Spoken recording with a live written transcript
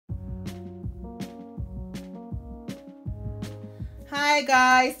Hi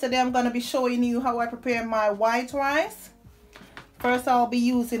guys, today I'm going to be showing you how I prepare my white rice. First I'll be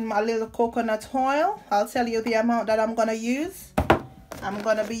using my little coconut oil. I'll tell you the amount that I'm going to use. I'm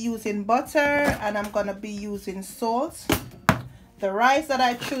going to be using butter and I'm going to be using salt. The rice that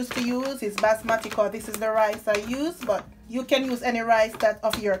I choose to use is Basmati because this is the rice I use, but you can use any rice that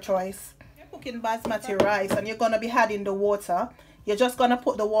of your choice. You're cooking Basmati rice and you're going to be adding the water. You're just going to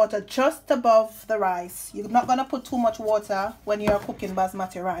put the water just above the rice. You're not going to put too much water when you're cooking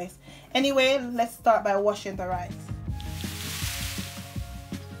Basmati rice. Anyway, let's start by washing the rice.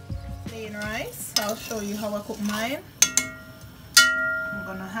 Plain rice. I'll show you how I cook mine. I'm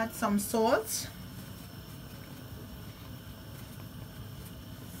going to add some salt.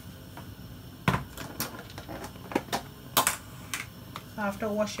 After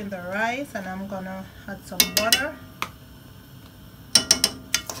washing the rice, and I'm going to add some butter.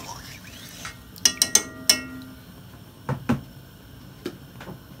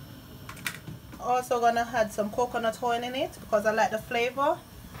 Also gonna add some coconut oil in it because I like the flavor.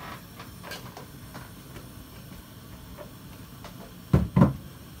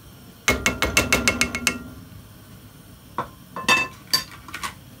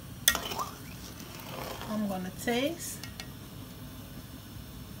 I'm gonna taste.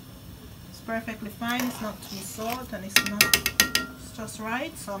 It's perfectly fine. It's not too salt and it's just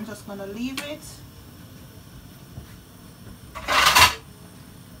right. So I'm just gonna leave it.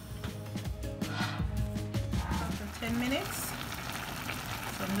 After 10 minutes,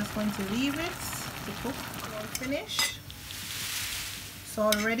 so I'm just going to leave it to cook. All finished. It's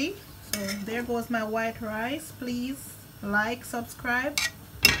all ready. So there goes my white rice. Please like, subscribe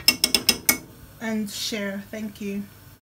and share. Thank you.